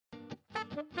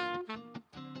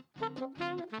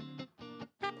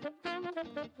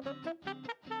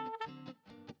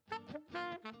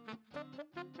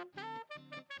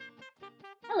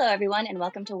Hello, everyone, and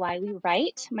welcome to Why We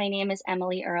Write. My name is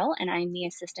Emily Earle, and I'm the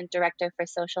Assistant Director for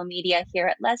Social Media here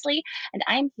at Lesley. And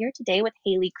I'm here today with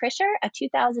Haley Krischer, a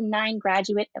 2009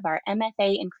 graduate of our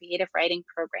MFA in Creative Writing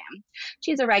program.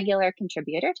 She's a regular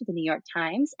contributor to the New York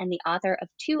Times and the author of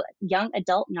two young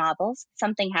adult novels,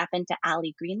 Something Happened to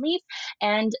Allie Greenleaf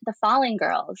and The Falling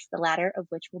Girls, the latter of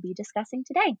which we'll be discussing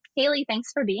today. Haley,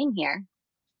 thanks for being here.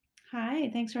 Hi,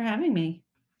 thanks for having me.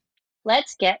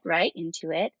 Let's get right into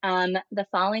it. The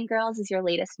Falling Girls is your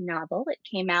latest novel. It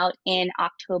came out in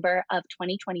October of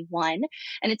 2021,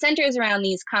 and it centers around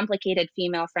these complicated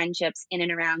female friendships in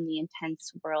and around the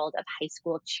intense world of high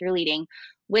school cheerleading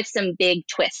with some big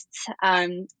twists.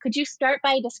 Could you start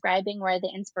by describing where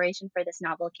the inspiration for this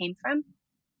novel came from?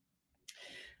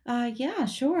 Yeah,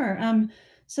 sure.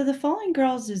 So The Falling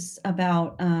Girls is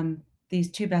about these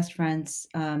two best friends,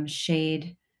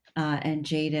 Shade and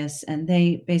Jadis, and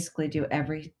they basically do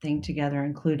everything together,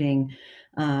 including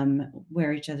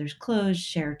wear each other's clothes,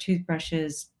 share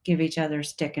toothbrushes, give each other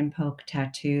stick and poke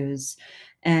tattoos,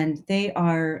 and they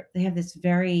have this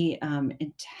very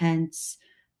intense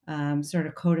sort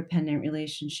of codependent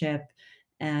relationship,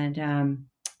 and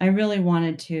I really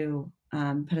wanted to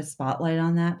put a spotlight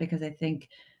on that because I think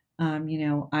I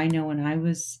know when I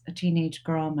was a teenage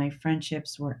girl, my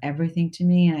friendships were everything to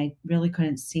me, and I really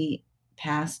couldn't see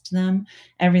past them.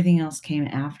 Everything else came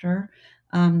after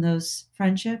those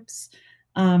friendships.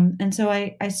 And so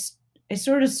I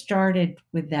sort of started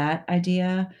with that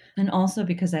idea. And also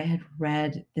because I had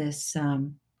read this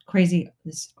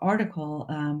article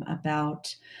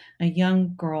about a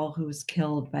young girl who was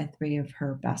killed by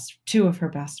two of her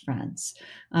best friends.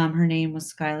 Her name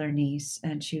was Skylar Neese,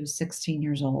 and she was 16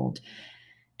 years old.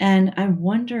 And I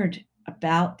wondered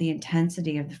about the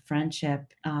intensity of the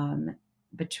friendship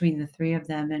between the three of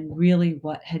them and really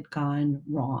what had gone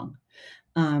wrong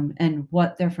and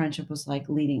what their friendship was like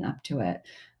leading up to it.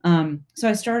 So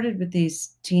I started with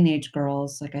these teenage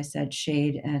girls, like I said,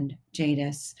 Shade and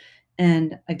Jadis.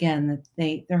 And again,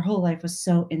 that their whole life was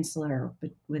so insular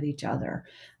with each other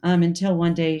until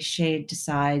one day Shade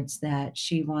decides that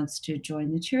she wants to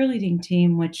join the cheerleading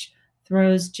team, which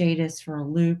throws Jadis for a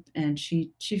loop, and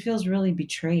she feels really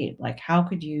betrayed. Like, how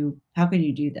could you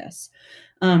do this?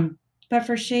 But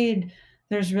for Shade,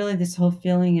 there's really this whole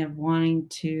feeling of wanting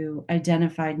to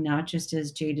identify not just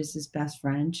as Jadis's best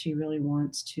friend. She really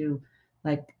wants to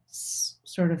like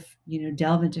sort of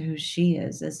delve into who she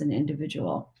is as an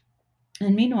individual.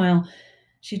 And meanwhile,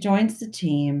 she joins the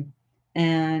team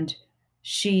and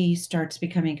she starts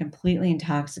becoming completely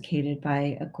intoxicated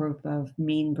by a group of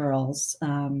mean girls.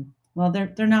 Well,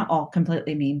 they're not all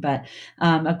completely mean, but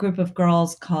a group of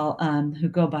girls who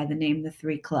go by the name the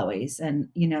Three Chloes, and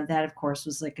that of course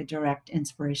was like a direct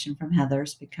inspiration from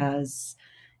Heather's because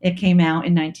it came out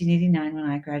in 1989 when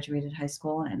I graduated high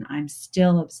school, and I'm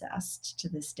still obsessed to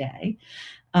this day.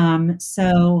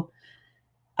 So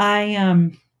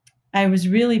I was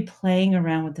really playing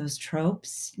around with those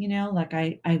tropes, like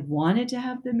I wanted to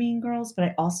have the mean girls, but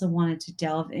I also wanted to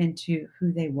delve into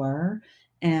who they were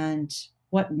and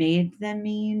what made them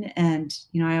mean. And,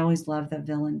 I always love the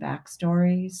villain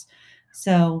backstories.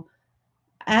 So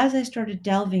as I started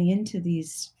delving into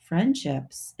these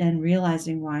friendships and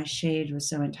realizing why Shade was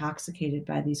so intoxicated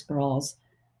by these girls,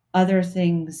 other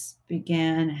things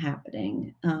began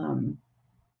happening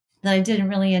that I didn't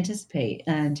really anticipate.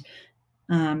 And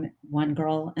one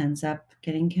girl ends up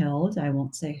getting killed. I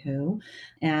won't say who.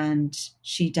 And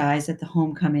she dies at the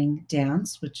homecoming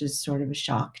dance, which is sort of a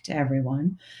shock to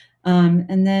everyone.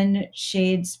 And then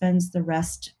Shade spends the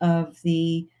rest of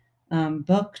the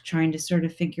book trying to sort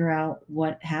of figure out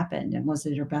what happened. And was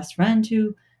it her best friend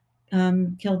who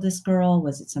killed this girl?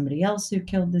 Was it somebody else who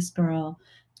killed this girl?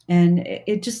 And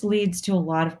it just leads to a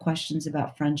lot of questions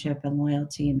about friendship and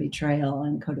loyalty and betrayal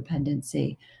and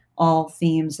codependency, all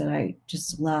themes that I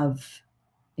just love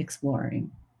exploring.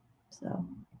 So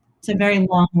it's a very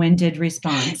long-winded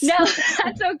response. No,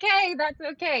 that's okay. That's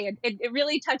okay. It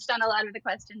really touched on a lot of the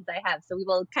questions I have. So we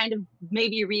will kind of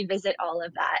maybe revisit all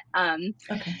of that.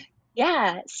 Okay.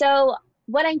 Yeah. So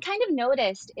what I kind of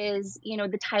noticed is,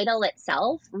 the title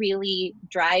itself really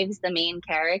drives the main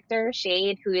character,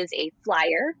 Shade, who is a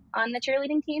flyer on the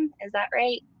cheerleading team. Is that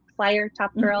right? flyer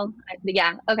top Mhm. girl.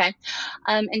 Yeah, okay.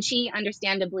 And she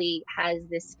understandably has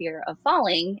this fear of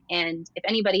falling. And if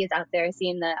anybody is out there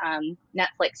seeing the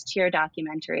Netflix Cheer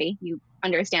documentary, you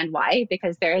understand why,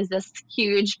 because there is this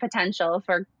huge potential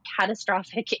for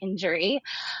catastrophic injury.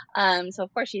 So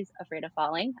of course she's afraid of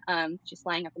falling. She's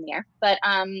flying up in the air, but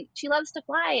she loves to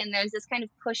fly, and there's this kind of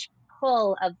push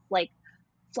pull of like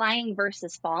flying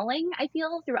versus falling, I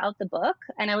feel, throughout the book.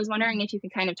 And I was wondering if you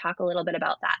could kind of talk a little bit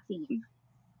about that theme.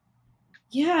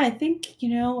 Yeah, I think,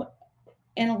 in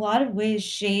a lot of ways,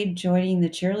 Shade joining the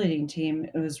cheerleading team,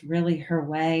 it was really her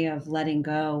way of letting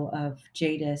go of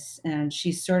Jadis, and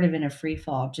she's sort of in a free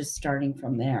fall, just starting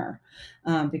from there,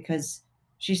 because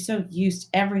she's so used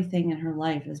everything in her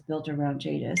life is built around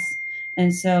Jadis,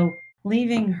 and so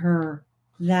leaving her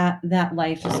that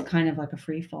life is kind of like a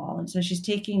free fall, and so she's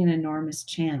taking an enormous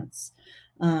chance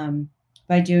um,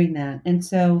 by doing that, and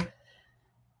so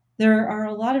there are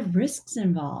a lot of risks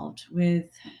involved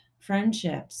with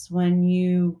friendships when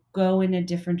you go in a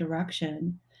different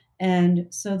direction.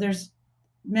 And so there's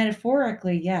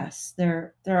metaphorically, yes,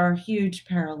 there are huge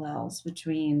parallels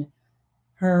between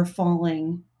her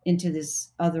falling into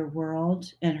this other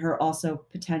world and her also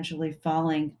potentially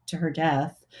falling to her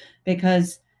death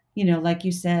because, like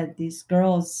you said, these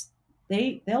girls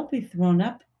they'll be thrown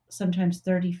up sometimes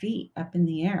 30 feet up in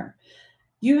the air.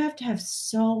 You have to have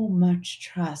so much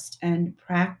trust and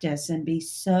practice and be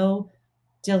so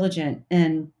diligent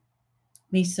and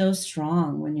be so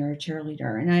strong when you're a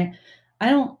cheerleader. And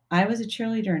I was a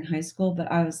cheerleader in high school,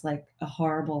 but I was like a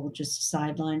horrible just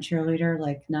sideline cheerleader,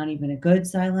 like not even a good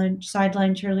sideline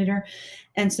cheerleader.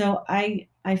 And so I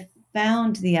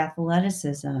found the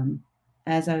athleticism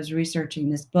as I was researching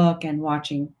this book and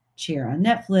watching cheer on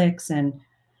Netflix, and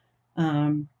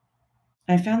um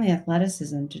I found the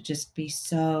athleticism to just be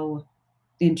so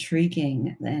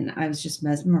intriguing, and I was just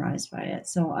mesmerized by it.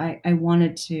 So I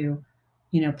wanted to,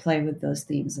 play with those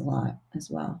themes a lot as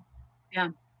well. Yeah.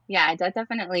 Yeah, that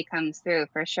definitely comes through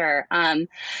for sure. And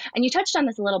you touched on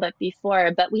this a little bit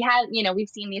before, but we've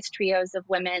seen these trios of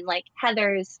women like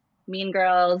Heathers, Mean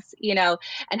Girls,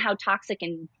 and how toxic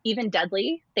and even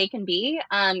deadly they can be.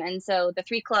 And so the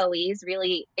three Chloes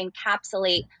really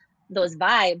encapsulate those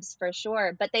vibes for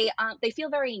sure. But they feel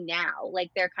very now, like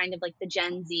they're kind of like the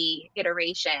Gen Z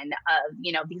iteration of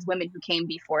these women who came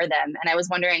before them. And I was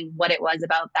wondering what it was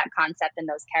about that concept and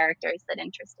those characters that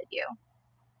interested you.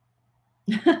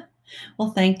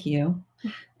 Well, thank you.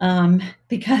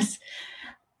 Because,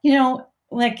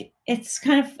 like it's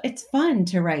fun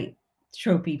to write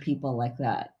tropey people like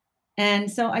that. And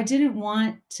so I didn't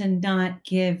want to not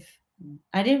do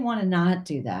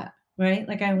that, right?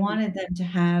 Like I Mhm. wanted them to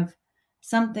have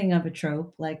something of a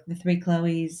trope, like the three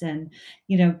Chloes and,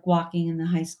 walking in the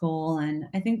high school. And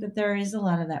I think that there is a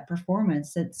lot of that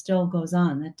performance that still goes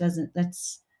on. That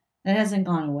hasn't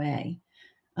gone away.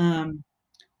 Um,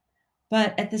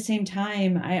 but at the same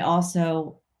time, I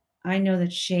know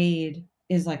that Shade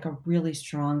is like a really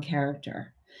strong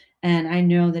character. And I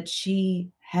know that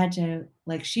she had to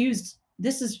like she was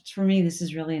this is for me, this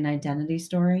is really an identity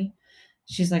story.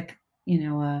 She's like,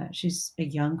 she's a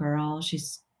young girl.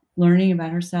 She's learning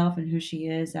about herself and who she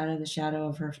is out of the shadow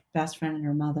of her best friend and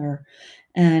her mother.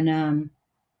 And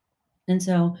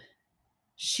so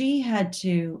she had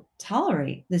to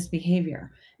tolerate this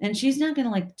behavior, and she's not going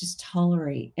to like just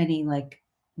tolerate any like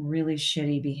really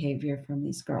shitty behavior from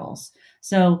these girls.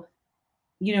 So,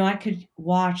 I could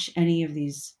watch any of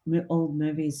these old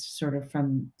movies sort of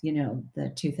from,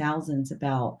 the 2000s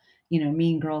about,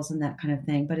 mean girls and that kind of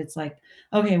thing, but it's like,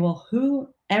 okay, well,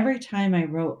 who every time I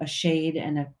wrote a Shade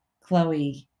and a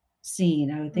Chloe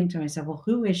scene, I would think to myself, well,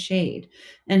 who is Shade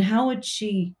and how would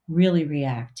she really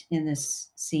react in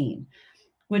this scene?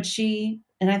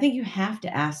 And I think you have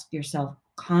to ask yourself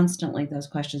constantly those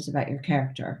questions about your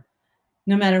character.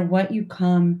 No matter what you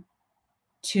come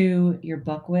to your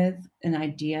book with and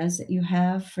ideas that you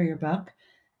have for your book,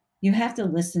 you have to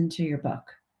listen to your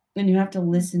book and you have to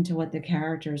listen to what the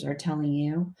characters are telling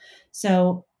you.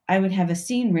 So I would have a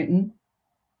scene written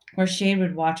where Shade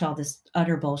would watch all this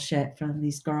utter bullshit from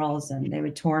these girls and they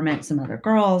would torment some other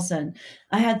girls. And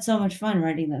I had so much fun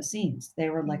writing those scenes. They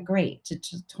were like Mhm. great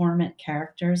to torment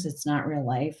characters. It's not real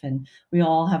life. And we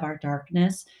all have our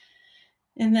darkness.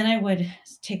 And then I would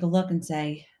take a look and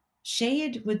say,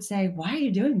 Shade would say, "Why are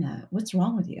you doing that? What's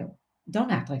wrong with you?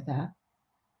 Don't act like that."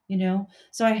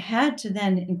 So I had to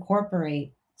then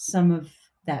incorporate some of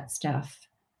that stuff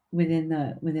within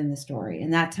the story,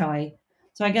 and that's how I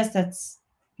guess that's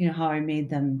how I made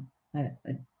them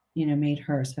made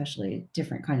her especially a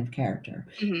different kind of character,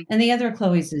 Mhm. and the other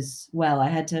Chloe's as well. They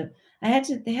had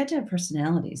to have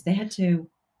personalities. They had to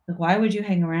Why would you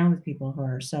hang around with people who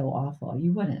are so awful?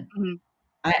 You wouldn't. Mhm.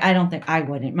 I don't think I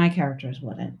wouldn't. My characters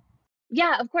wouldn't.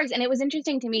 Yeah, of course. And it was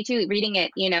interesting to me too, reading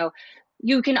it,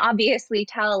 you can obviously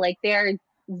tell like they're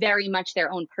very much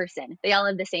their own person. They all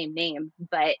have the same name,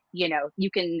 but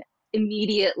you can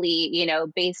immediately,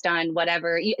 based on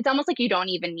whatever, it's almost like you don't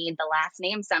even need the last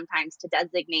name sometimes to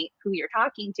designate who you're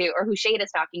talking to or who Shade is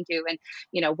talking to and,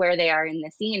 where they are in the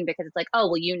scene because it's like, oh,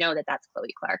 well, that that's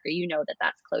Chloe Clark or that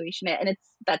that's Chloe Schmidt. And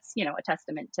that's, a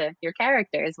testament to your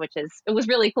characters, it was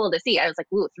really cool to see. I was like,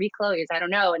 ooh, three Chloes, I don't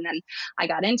know. And then I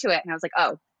got into it and I was like,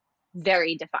 oh,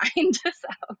 very defined.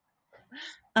 So,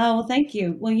 Oh, well, thank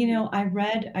you. Well,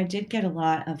 I did get a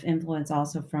lot of influence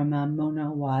also from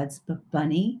Mona Awad's book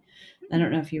Bunny. I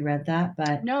don't know if you read that,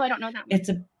 but no, I don't know that one. it's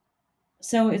a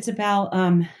so it's about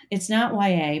it's not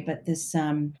YA, but this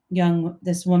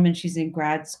woman, she's in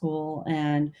grad school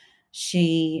and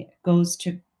she goes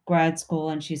to grad school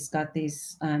and she's got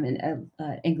these in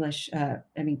English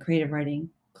creative writing.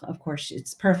 Of course,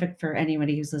 it's perfect for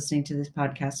anybody who's listening to this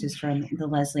podcast who's from the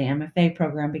Leslie MFA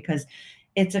program because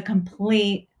it's a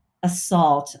complete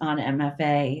assault on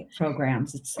MFA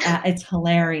programs. It's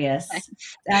hilarious.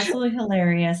 It's absolutely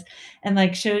hilarious and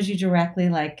like shows you directly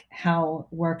like how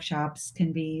workshops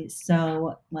can be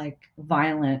so like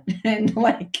violent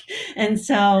and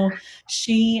so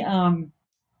she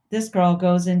this girl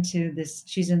goes into this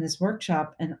she's in this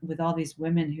workshop and with all these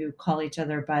women who call each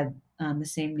other by the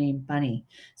same name Bunny,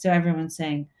 so everyone's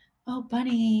saying, oh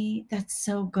Bunny, that's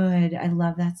so good, I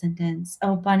love that sentence,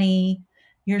 oh Bunny,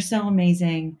 you're so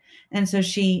amazing. And so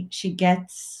she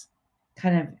gets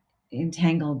kind of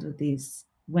entangled with these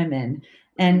women,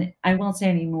 Mm-hmm. and I won't say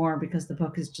any more because the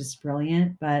book is just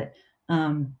brilliant, but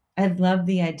I love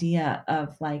the idea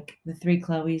of like the three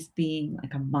Chloes being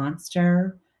like a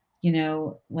monster,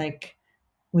 like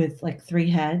with like three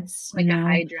heads, Like a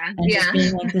Hydra. and just Yeah.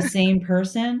 being like the same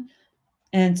person.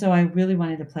 And so I really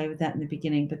wanted to play with that in the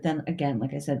beginning. But then again,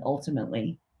 like I said,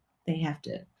 ultimately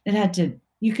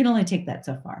you can only take that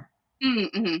so far.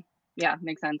 Mm-hmm. Yeah,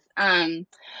 makes sense. And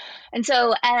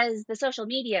so, as the social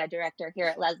media director here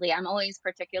at Leslie, I'm always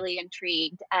particularly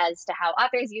intrigued as to how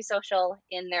authors use social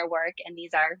in their work. And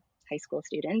these are high school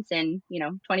students in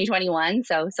 2021,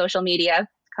 so social media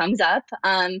comes up.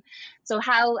 So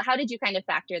how did you kind of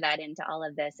factor that into all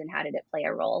of this, and how did it play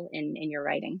a role in your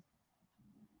writing?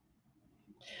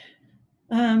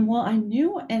 Well, I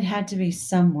knew it had to be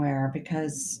somewhere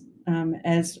because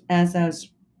as I was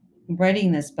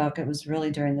writing this book, it was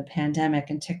really during the pandemic,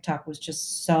 and TikTok was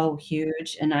just so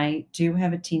huge. And I do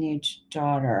have a teenage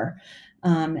daughter,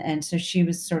 and so she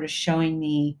was sort of showing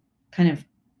me kind of,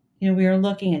 we were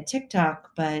looking at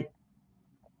TikTok, but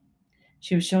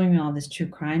she was showing me all this true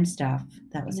crime stuff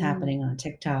that was Mm, happening on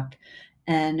TikTok.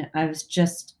 And I was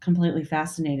just completely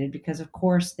fascinated because, of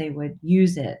course, they would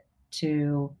use it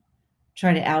to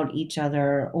try to out each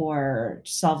other or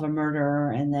solve a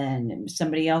murder. And then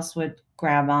somebody else would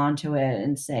grab onto it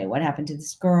and say, what happened to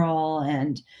this girl?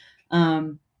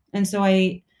 Um, and so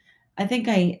I think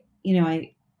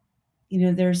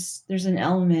there's an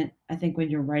element, I think,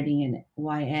 when you're writing in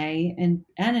YA and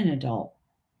an adult,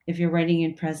 if you're writing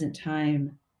in present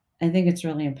time, I think it's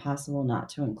really impossible not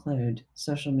to include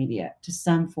social media to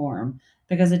some form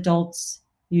because adults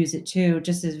use it too,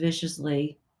 just as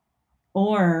viciously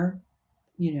or,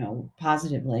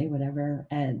 positively, whatever,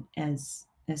 and as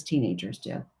teenagers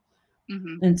do.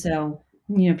 mhm. And so,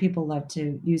 people love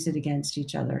to use it against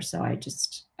each other. So I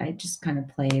just kind of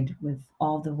played with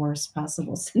all the worst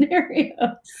possible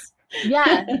scenarios.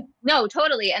 Yeah, no,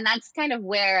 totally. And that's kind of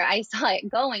where I saw it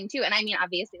going too. And I mean,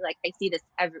 obviously, like I see this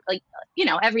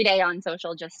every day on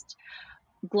social, just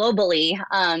globally.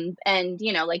 And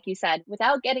like you said,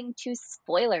 without getting too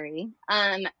spoilery,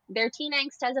 their teen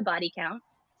angst has a body count,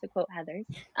 to quote Heather's.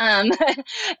 Um,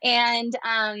 and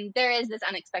there is this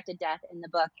unexpected death in the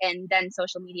book. And then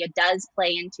social media does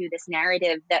play into this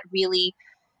narrative that really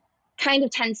kind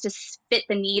of tends to fit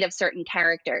the need of certain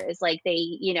characters. Like they,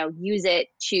 use it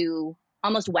to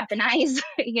almost weaponize,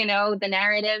 the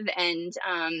narrative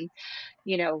and,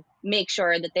 make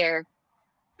sure that they're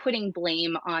putting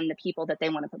blame on the people that they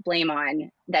want to put blame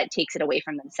on that takes it away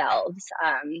from themselves.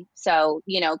 So,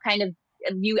 kind of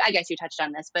I guess you touched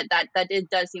on this, but that it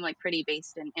does seem like pretty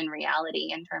based in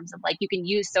reality in terms of like you can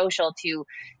use social to,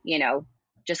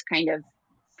 just kind of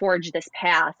forge this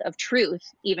path of truth,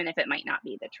 even if it might not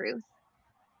be the truth.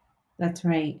 That's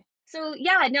right. So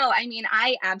yeah, no, I mean,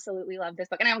 I absolutely love this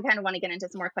book, and I kind of want to get into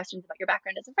some more questions about your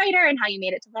background as a writer and how you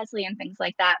made it to Leslie and things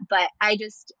like that. But I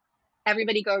just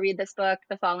everybody go read this book,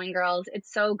 The Fallen Girls.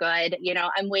 It's so good.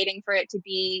 I'm waiting for it to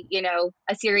be,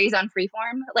 a series on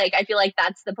Freeform. Like, I feel like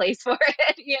that's the place for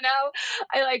it.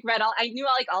 I like read I knew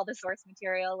all like all the source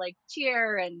material, like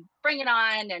Cheer and Bring It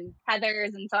On and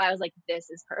Heathers. And so I was like, this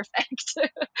is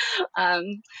perfect.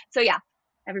 um, so yeah,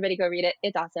 everybody go read it.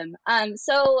 It's awesome.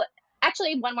 So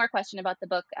actually one more question about the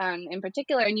book in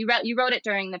particular, and you wrote it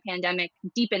during the pandemic,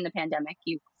 deep in the pandemic,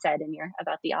 you said in your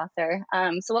about the author.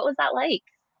 So what was that like?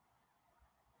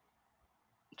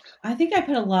 I think I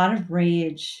put a lot of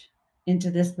rage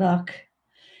into this book.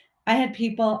 I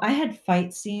had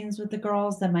fight scenes with the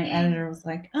girls that my editor was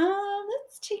like,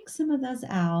 let's take some of those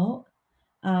out.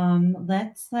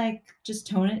 Let's like just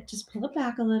tone it, just pull it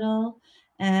back a little.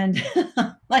 And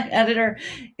my editor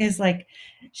is like,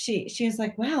 she was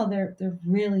like, wow, they're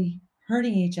really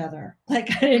hurting each other. Like,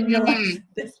 I didn't realize Mm-hmm.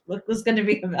 this book was going to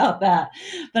be about that.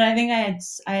 But I think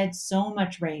I had so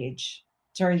much rage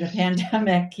during the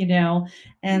pandemic,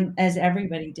 and as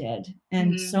everybody did,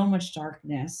 and Mm-hmm. so much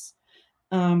darkness.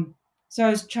 So I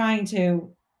was trying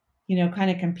to,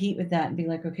 kind of compete with that and be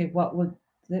like, okay, what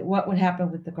would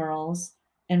happen with the girls,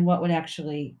 and what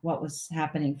was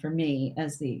happening for me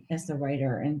as the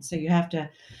writer. And so you have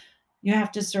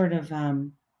to sort of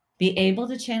be able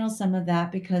to channel some of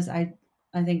that, because I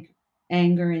think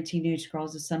anger in teenage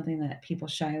girls is something that people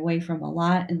shy away from a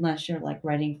lot unless you're like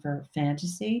writing for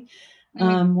fantasy,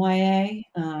 Mm-hmm.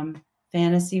 YA,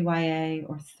 fantasy YA,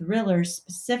 or thriller,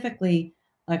 specifically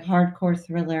like hardcore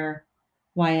thriller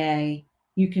YA.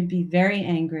 You can be very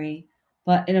angry,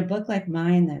 but in a book like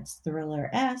mine that's thriller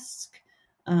esque,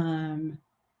 um,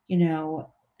 you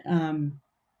know, um,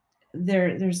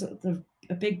 there's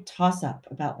a big toss up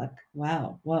about like,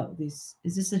 wow, whoa, these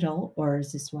is this adult or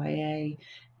is this YA,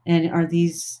 and are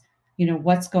these,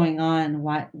 what's going on?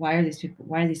 Why are these people?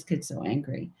 Why are these kids so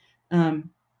angry? Um,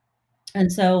 and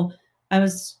so I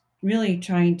was really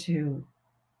trying to,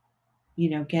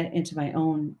 get into my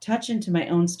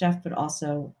own stuff, but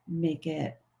also make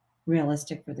it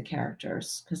realistic for the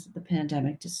characters, because the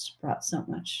pandemic just brought so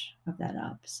much of that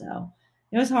up. So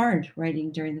it was hard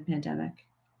writing during the pandemic.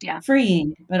 Yeah.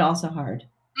 Freeing, but also hard.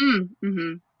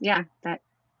 Mm-hmm. Yeah, that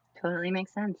totally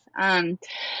makes sense.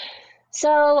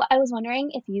 So I was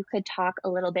wondering if you could talk a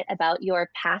little bit about your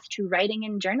path to writing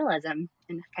and journalism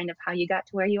and kind of how you got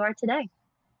to where you are today.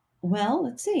 Well,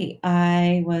 let's see.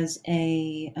 I was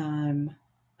a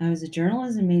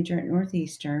journalism major at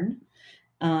Northeastern,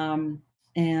 um,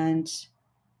 and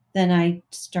then I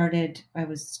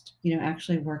was,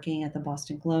 actually working at the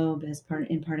Boston Globe as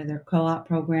part of their co-op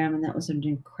program, and that was an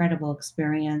incredible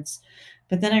experience.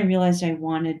 But then I realized I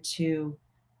wanted to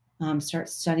start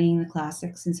studying the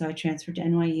classics, and so I transferred to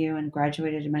NYU and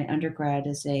graduated in my undergrad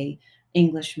as a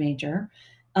English major.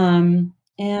 And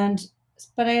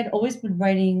but I had always been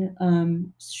writing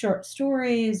short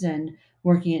stories and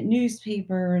working at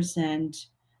newspapers, and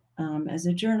as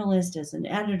a journalist, as an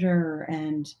editor,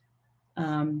 and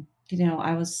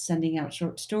I was sending out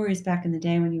short stories back in the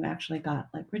day when you actually got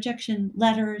like rejection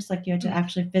letters, like you had to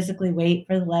actually physically wait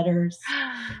for the letters.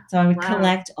 So I would Wow.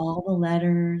 collect all the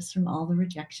letters from all the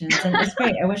rejections, and it was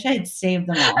great. I wish I had saved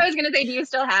them I all. was gonna say, do you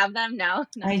still have them? No,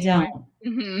 not I anymore.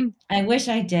 don't. Mm-hmm. I wish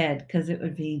I did, because it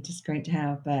would be just great to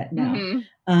have, but no.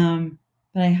 Mm-hmm.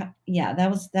 But yeah, that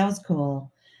was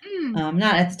cool. Mm.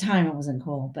 Not at the time, it wasn't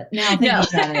cool, but now No. thinking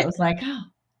about it, it was like, oh,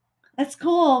 that's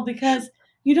cool, because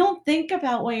you don't think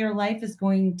about how your life is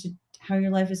going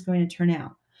to turn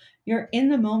out. You're in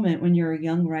the moment when you're a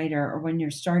young writer, or when you're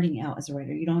starting out as a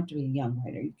writer. You don't have to be a young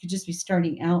writer. You could just be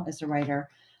starting out as a writer,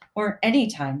 or any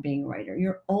time being a writer.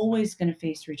 You're always going to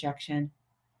face rejection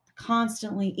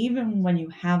constantly. Even when you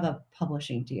have a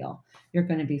publishing deal, you're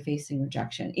going to be facing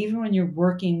rejection. Even when you're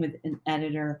working with an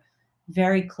editor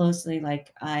very closely,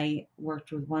 like I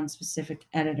worked with one specific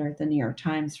editor at the New York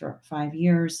Times for 5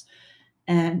 years,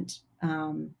 and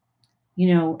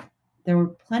you know, there were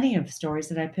plenty of stories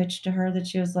that I pitched to her that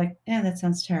she was like, "Yeah, that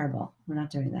sounds terrible. We're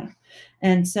not doing that."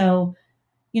 And so,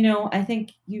 I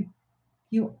think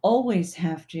you always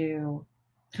have to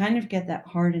kind of get that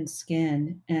hardened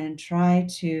skin and try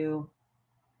to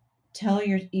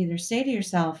either say to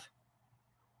yourself,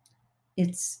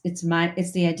 it's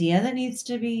the idea that needs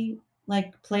to be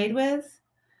like played with,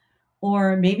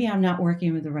 or maybe I'm not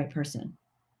working with the right person,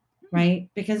 right?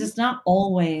 Because it's not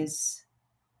always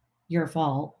your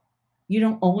fault. You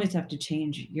don't always have to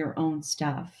change your own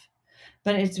stuff,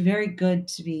 but it's very good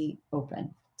to be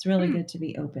open. It's really Mm-hmm. good to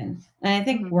be open. And I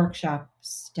think Mm-hmm.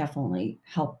 workshops definitely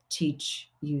help teach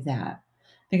you that,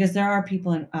 because there are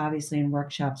people obviously in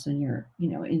workshops when you're,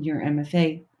 in your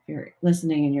MFA, if you're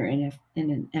listening and you're in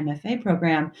an MFA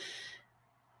program,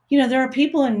 there are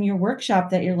people in your workshop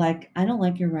that you're like, I don't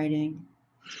like your writing,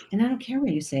 and I don't care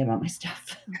what you say about my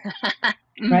stuff.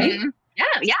 Right? Yeah,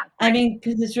 yeah, of I course. mean,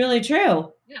 because it's really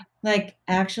true. Yeah. Like,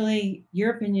 actually,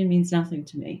 your opinion means nothing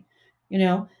to me, you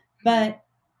know? Mhm. But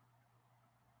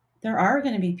there are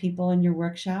going to be people in your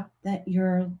workshop that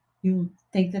you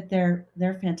think that they're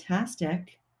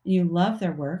fantastic, you love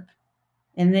their work,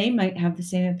 and they might have the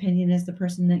same opinion as the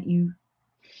person that you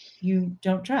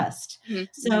don't trust. Mhm, mhm.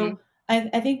 So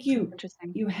I think That's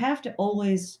interesting. you have to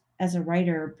always, as a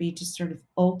writer, be just sort of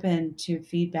open to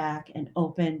feedback and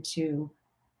open to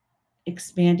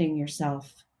expanding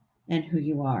yourself and who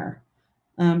you are.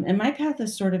 And my path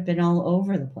has sort of been all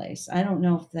over the place. I don't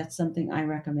know if that's something I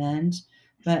recommend,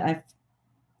 but I've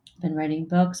been writing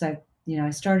books. I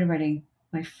started writing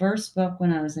my first book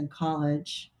when I was in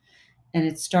college, and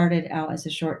it started out as a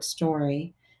short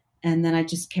story. And then I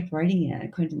just kept writing it. I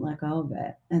couldn't let go of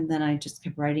it. And then I just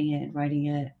kept writing it and writing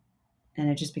it, and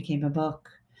it just became a book.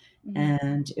 Mhm.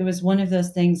 And it was one of those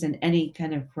things in any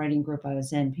kind of writing group I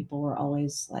was in, people were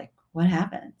always like, what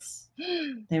happens?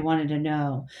 They wanted to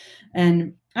know.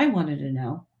 And I wanted to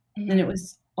know. And it Mhm.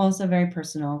 was also very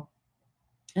personal.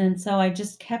 And so I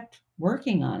just kept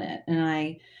working on it. And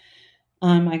I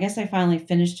guess I finally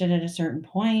finished it at a certain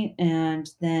point, and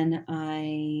then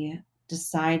I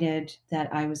decided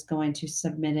that I was going to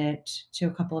submit it to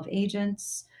a couple of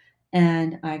agents.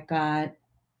 And I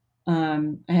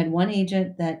had one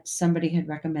agent that somebody had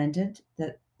recommended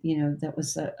that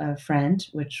was a friend,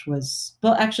 which was,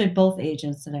 well, actually, both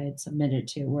agents that I had submitted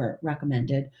to were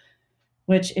recommended,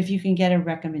 which, if you can get a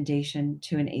recommendation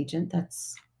to an agent,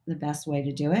 that's the best way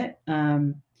to do it.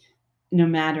 No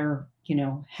matter,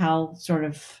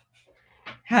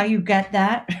 how you get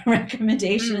that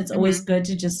recommendation, Mm, it's always mhm. good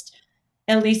to just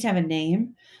at least have a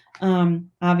name.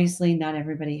 Obviously, not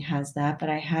everybody has that, but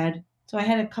I had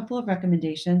a couple of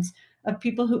recommendations of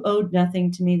people who owed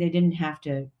nothing to me. They didn't have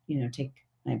to, take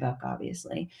my book,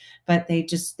 obviously, but they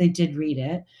did read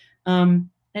it.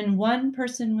 And one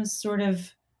person was sort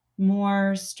of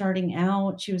more starting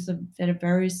out. She was at a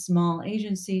very small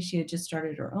agency. She had just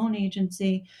started her own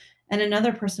agency. And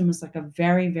another person was like a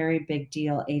very, very big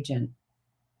deal agent.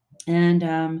 And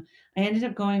I ended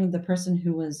up going with the person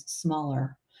who was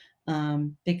smaller,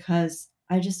 because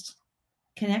I just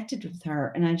connected with her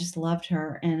and I just loved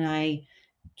her. And I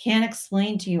can't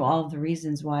explain to you all of the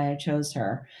reasons why I chose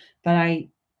her, but I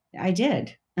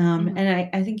did. Mhm. And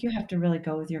I think you have to really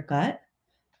go with your gut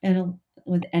and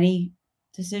with any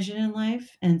decision in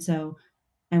life. And so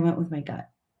I went with my gut.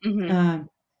 Mhm. Um,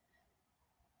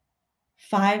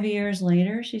 5 years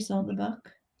later, she sold the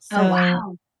book. Oh, So,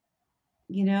 wow.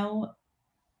 you know,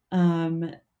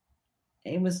 um,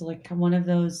 it was like one of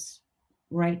those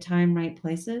right time, right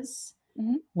places.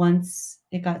 Mhm. Once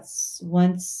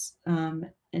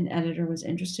an editor was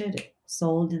interested, it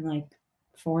sold in like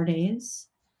 4 days.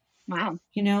 Wow.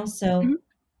 So Mhm.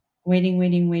 waiting,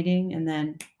 waiting, waiting, and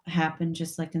then happened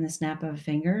just like in the snap of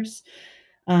fingers.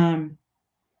 Um,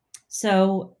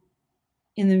 so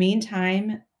in the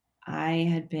meantime, I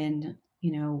had been,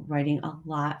 writing a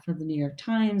lot for the New York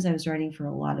Times. I was writing for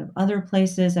a lot of other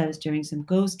places. I was doing some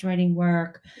ghostwriting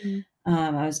work. Mhm.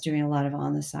 I was doing a lot of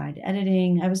on the side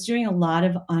editing. I was doing a lot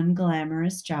of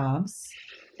unglamorous jobs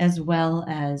as well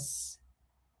as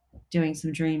doing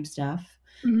some dream stuff.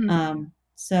 Mhm.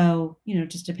 So,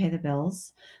 just to pay the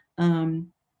bills.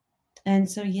 Um, and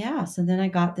so, yeah, so then I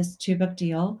got this 2 book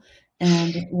deal,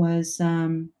 and it was,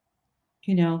 one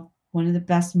of the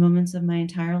best moments of my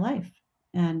entire life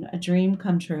and a dream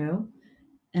come true.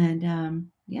 And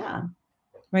yeah,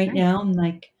 right Nice. now I'm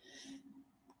like,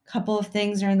 couple of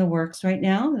things are in the works right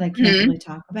now that I can't Mhm. really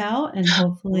talk about, and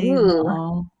hopefully they'll Ooh,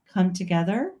 all come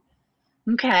together.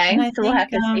 And okay. I So we'll think, have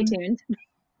to stay tuned.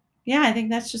 yeah, I think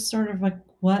that's just sort of like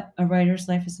what a writer's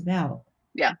life is about.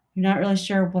 Yeah. You're not really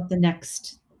sure what's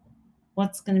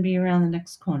going to be around the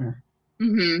next corner.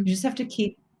 Mhm. You just have to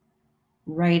keep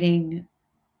writing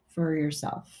for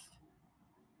yourself.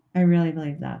 I really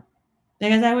believe that,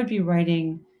 because I would be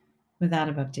writing without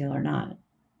a book deal or not.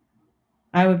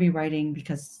 I would be writing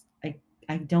because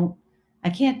I don't I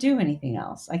can't do anything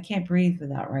else. I can't breathe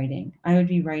without writing. I would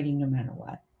be writing no matter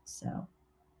what. So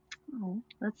Oh,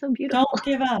 that's so beautiful. don't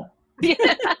give up. Yeah,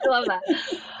 I love that.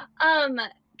 Um,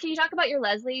 can you talk about your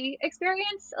Leslie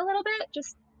experience a little bit,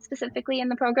 just specifically in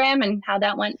the program and how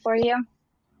that went for you?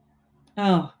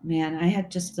 Oh man, I had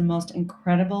just the most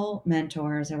incredible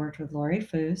mentors. I worked with Lori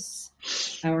Foos.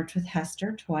 I worked with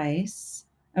Hester twice.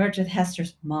 I worked with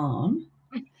Hester's mom.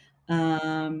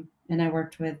 And I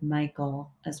worked with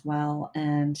Michael as well.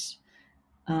 And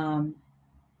um,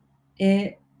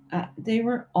 it they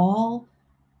were all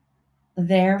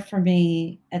there for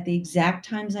me at the exact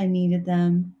times I needed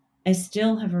them. I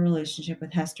still have a relationship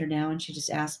with Hester now, and she just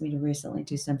asked me to recently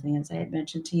do something, as I had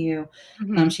mentioned to you.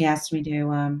 Hmm. She asked me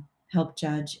to help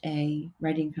judge a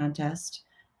writing contest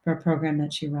for a program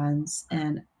that she runs.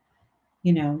 And,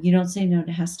 you don't say no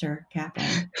to Hester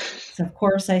Kaplan. So, of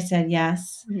course, I said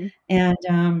yes. Hmm. And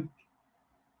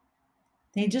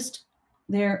they just,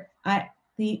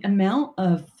 the amount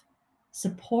of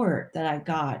support that I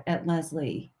got at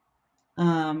Leslie,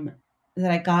 um,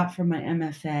 that I got from my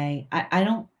MFA, I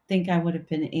don't think I would have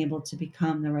been able to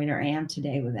become the writer I am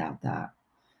today without that.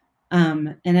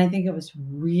 And I think it was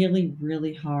really,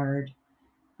 really hard.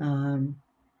 Um,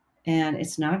 and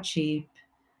it's not cheap,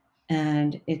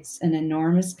 and it's an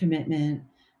enormous commitment.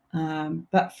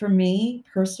 But for me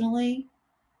personally,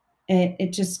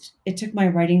 it took my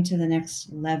writing to the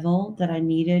next level that I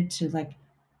needed to like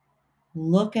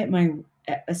look at my,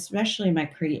 especially my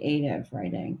creative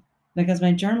writing, because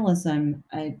my journalism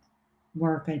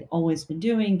work I'd always been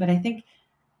doing, but I think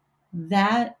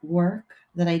that work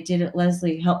that I did at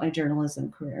Leslie helped my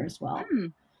journalism career as well.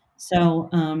 Mm, So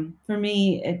for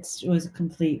me, it was a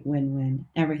complete win-win.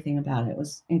 Everything about it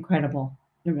was incredible.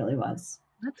 It really was.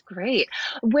 that's great.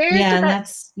 Where Yeah, did and that,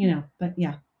 that's, but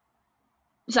yeah,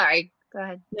 sorry, go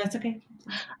ahead. that's okay.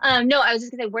 No, I was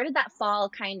just gonna say, where did that fall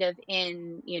kind of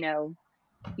in,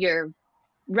 your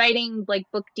writing like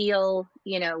book deal,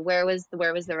 where was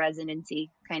the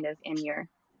residency kind of in your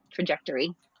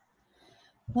trajectory?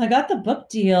 Well, I got the book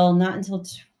deal not until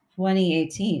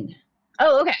 2018.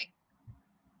 Oh, okay. Okay.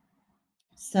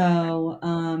 So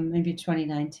maybe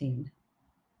 2019.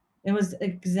 It was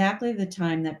exactly the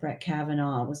time that Brett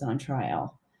Kavanaugh was on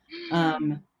trial.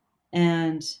 Um,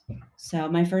 and so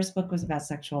my first book was about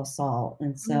sexual assault.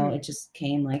 And so Mm, it just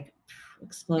came like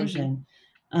mhm, explosion.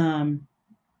 Um,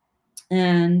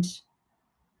 and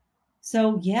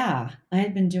so, yeah, I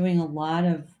had been doing a lot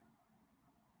of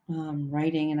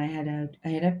writing, and I had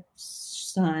a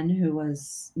son who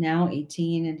was now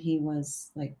 18, and he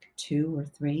was like 2 or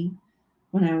 3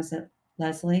 when I was at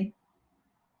Leslie.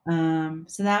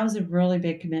 So that was a really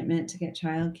big commitment to get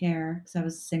childcare because I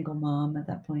was a single mom at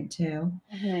that point too.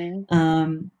 mhm,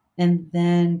 And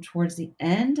then towards the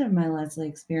end of my Leslie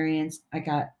experience, I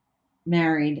got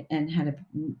married and had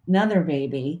another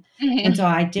baby. And mhm, so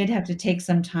I did have to take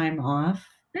some time off,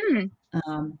 mm,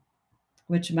 um,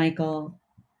 which Michael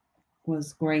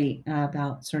was great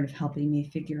about sort of helping me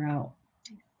figure out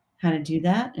how to do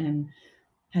that, and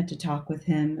had to talk with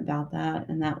him about that.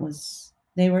 And that was,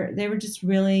 they were just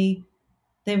really,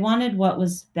 they wanted what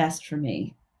was best for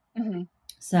me. mhm,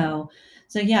 So,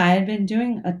 so yeah, I had been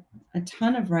doing a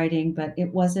ton of writing, but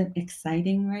it wasn't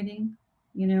exciting writing.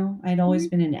 I'd always mhm,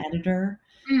 been an editor,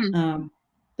 mm, um,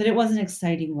 but it wasn't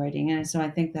exciting writing. And so I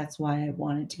think that's why I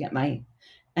wanted to get my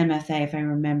MFA, if I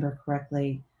remember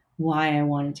correctly, why I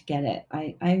wanted to get it.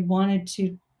 I wanted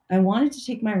to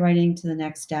take my writing to the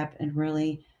next step and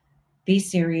really be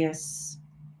serious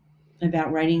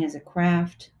about writing as a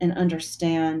craft and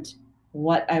understand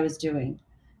what I was doing,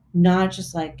 not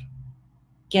just like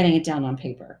getting it down on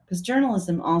paper. Because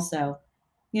journalism also,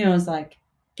 is like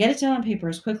get it down on paper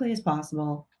as quickly as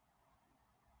possible,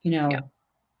 you yeah, know,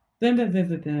 boom, boom, boom,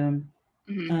 boom, boom.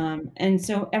 mhm, And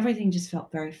so everything just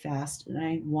felt very fast, and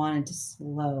I wanted to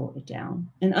slow it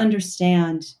down and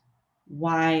understand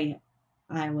why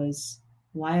I was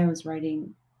why I was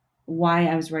writing why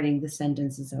I was writing the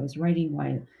sentences I was writing,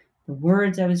 why the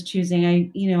words I was choosing.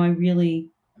 I really,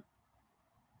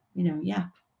 yeah,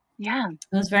 yeah,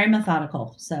 I was very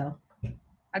methodical. So,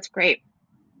 that's great.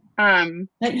 Um,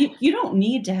 but you don't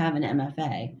need to have an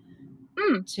MFA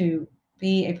mm, to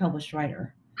be a published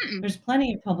writer. mm, There's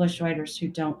plenty of published writers who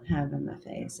don't have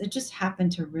MFAs. It just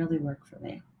happened to really work for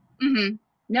me. mhm.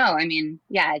 No, I mean,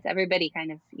 yeah, it's everybody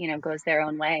kind of, goes their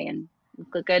own way, and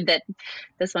good that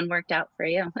this one worked out for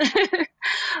you.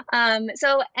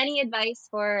 So any advice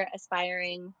for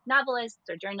aspiring novelists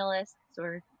or journalists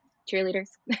or cheerleaders?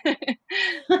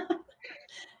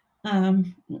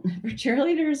 For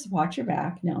cheerleaders, watch your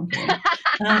back. No, I'm kidding.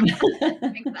 Um,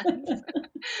 Makes sense.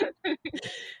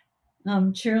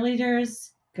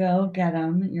 cheerleaders, go get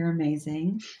them. You're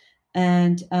amazing.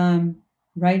 And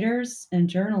writers and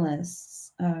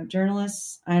journalists, I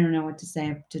don't know what to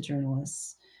say to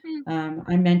journalists. Mm,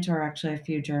 I mentor actually a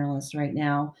few journalists right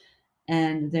now,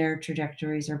 and their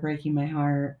trajectories are breaking my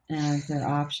heart, and their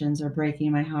options are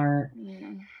breaking my heart.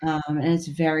 mm, And it's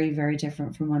very, very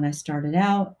different from when I started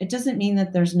out. It doesn't mean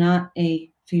that there's not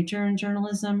a future in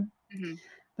journalism, mhm.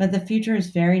 but the future is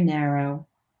very narrow.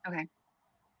 Okay.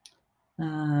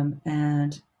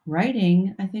 And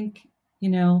writing, I think,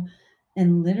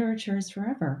 and literature is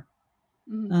forever.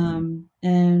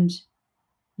 And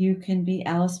you can be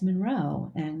Alice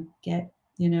Munro and get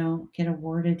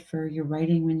awarded for your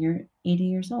writing when you're 80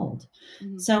 years old.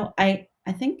 So I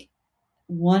think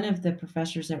one of the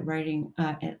professors at writing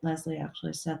at Lesley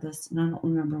actually said this, and I don't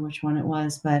remember which one it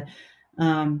was, but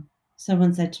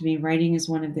someone said to me, writing is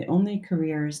one of the only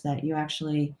careers that you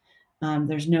actually,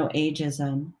 there's no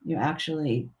ageism. You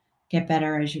actually get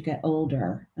better as you get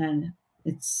older. And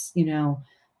it's,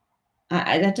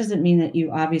 that doesn't mean that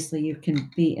you can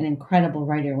be an incredible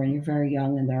writer when you're very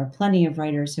young. And there are plenty of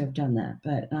writers who have done that.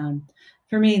 But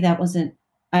for me, that wasn't,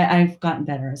 I've gotten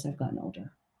better as I've gotten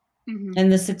older.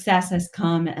 And the success has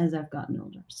come as I've gotten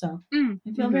older. So I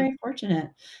feel very fortunate.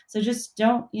 So just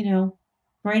don't,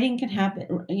 writing can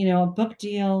happen. A book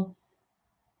deal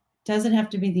doesn't have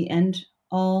to be the end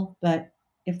all, but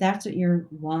if that's what you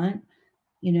want,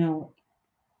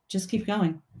 just keep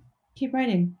going. Keep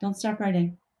writing. Don't stop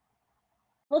writing.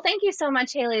 Well, thank you so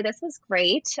much, Haley. This was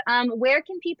great. Where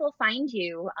can people find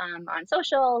you on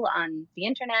social, on the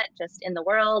internet, just in the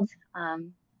world?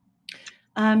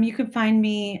 You can find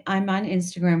me. I'm on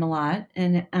Instagram a lot,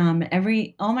 and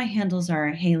all my handles are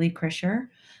Haley Krischer.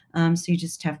 So you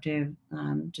just have to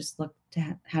just look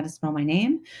to how to spell my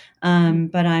name.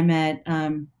 But I'm at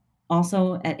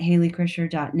also at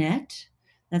HaleyKrischer.net.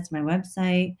 That's my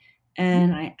website.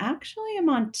 And I actually am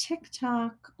on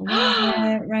TikTok a little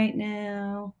bit right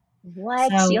now. What?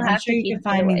 So I'm sure you can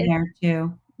find me there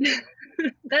too.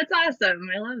 That's awesome.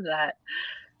 I love that.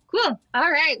 Cool. All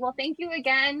right. Well, thank you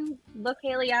again. Look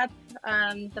Haley up.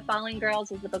 The Falling Girls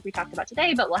is the book we talked about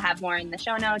today, but we'll have more in the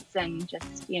show notes and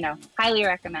just, highly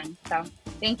recommend. So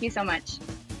thank you so much.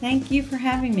 Thank you for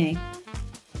having me.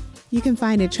 You can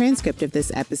find a transcript of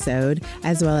this episode,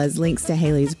 as well as links to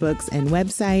Haley's books and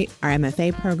website, our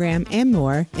MFA program, and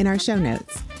more in our show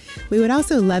notes. We would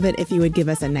also love it if you would give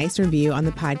us a nice review on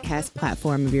the podcast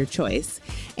platform of your choice.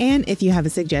 And if you have a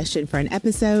suggestion for an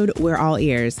episode, we're all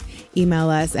ears. Email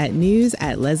us at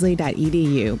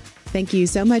news@leslie.edu. Thank you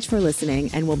so much for listening,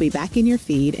 and we'll be back in your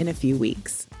feed in a few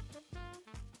weeks.